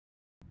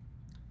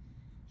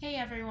Hey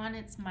everyone,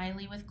 it's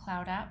Miley with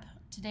Cloud App.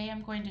 Today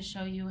I'm going to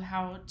show you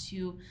how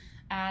to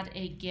add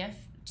a GIF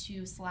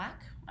to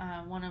Slack.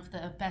 One of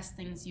the best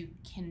things you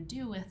can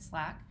do with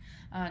Slack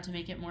to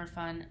make it more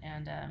fun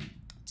and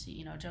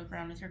to joke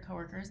around with your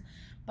coworkers.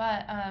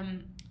 But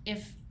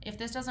if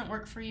this doesn't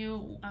work for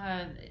you,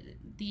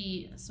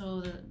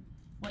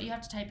 what you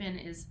have to type in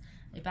is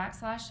a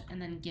backslash and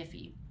then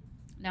Giphy.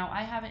 Now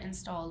I have it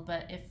installed,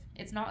 but if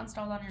it's not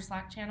installed on your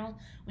Slack channel,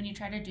 when you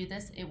try to do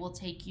this, it will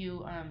take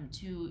you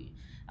to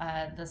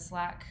the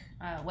Slack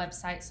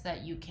website so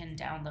that you can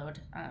download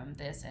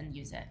this and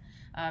use it.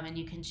 And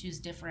you can choose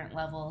different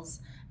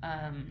levels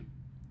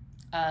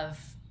of,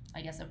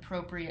 I guess,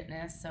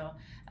 appropriateness. So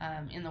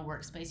in the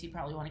workspace, you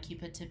probably want to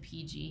keep it to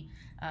PG,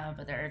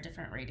 but there are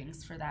different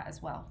ratings for that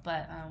as well.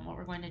 But what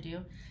we're going to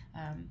do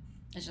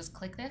is just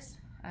click this.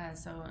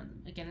 So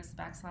again, it's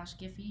the backslash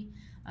Giphy.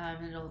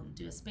 It'll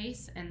do a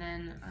space, and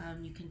then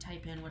you can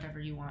type in whatever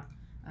you want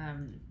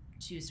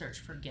to search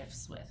for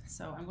GIFs with.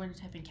 So I'm going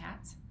to type in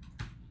cats.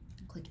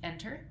 Click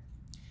enter.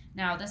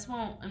 Now this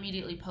won't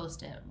immediately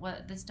post it.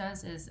 What this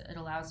does is it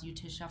allows you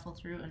to shuffle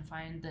through and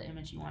find the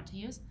image you want to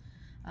use.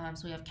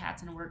 So we have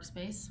cats in a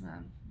workspace,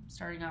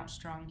 starting out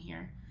strong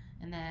here,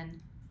 and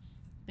then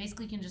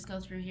basically you can just go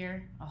through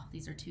here. Oh,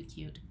 these are too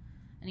cute.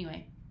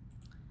 Anyway,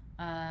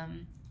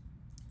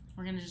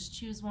 we're going to just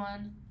choose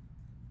one,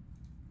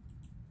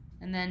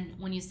 and then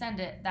when you send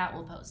it, that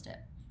will post it.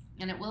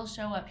 And it will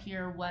show up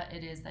here what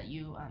it is that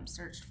you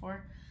searched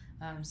for.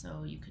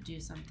 So you could do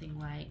something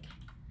like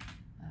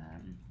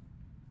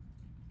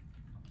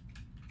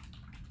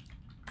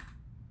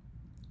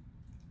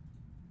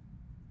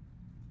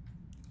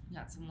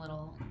got some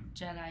little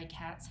Jedi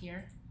cats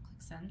here. Click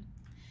send.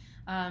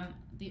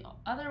 The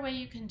other way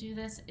you can do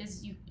this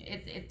is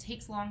it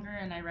takes longer,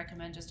 and I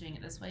recommend just doing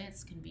it this way.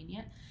 It's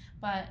convenient.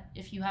 But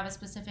if you have a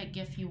specific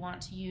GIF you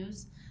want to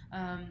use,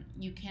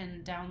 you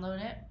can download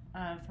it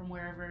from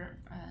wherever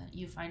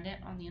you find it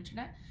on the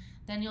internet.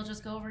 Then you'll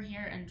just go over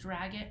here and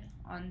drag it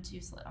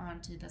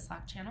onto the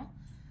Slack channel.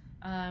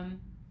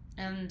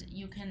 And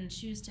you can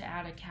choose to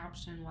add a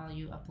caption while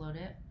you upload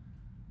it.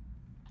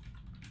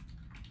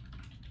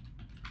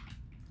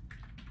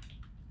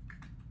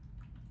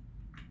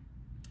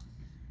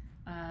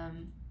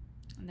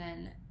 And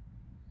then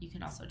you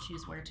can also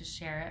choose where to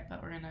share it,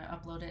 but we're going to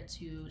upload it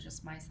to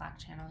just my Slack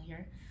channel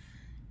here,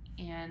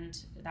 and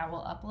that will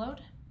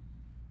upload.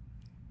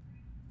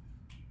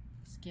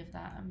 Just give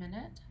that a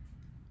minute.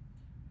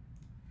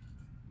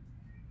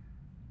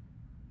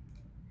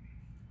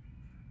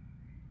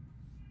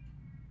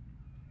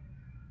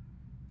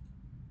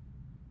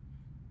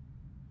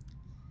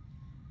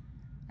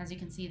 As you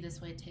can see, this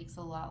way takes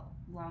a lot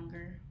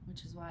longer,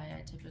 which is why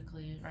I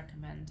typically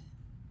recommend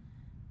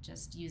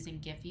just using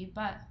Giphy,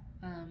 but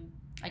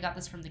I got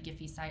this from the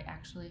Giphy site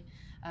actually.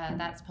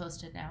 That's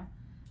posted now.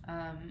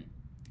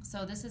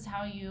 So this is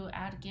how you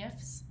add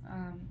GIFs.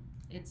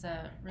 It's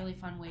a really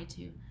fun way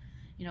to,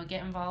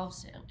 get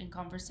involved in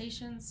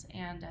conversations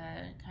and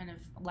kind of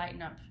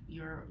lighten up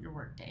your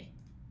work day.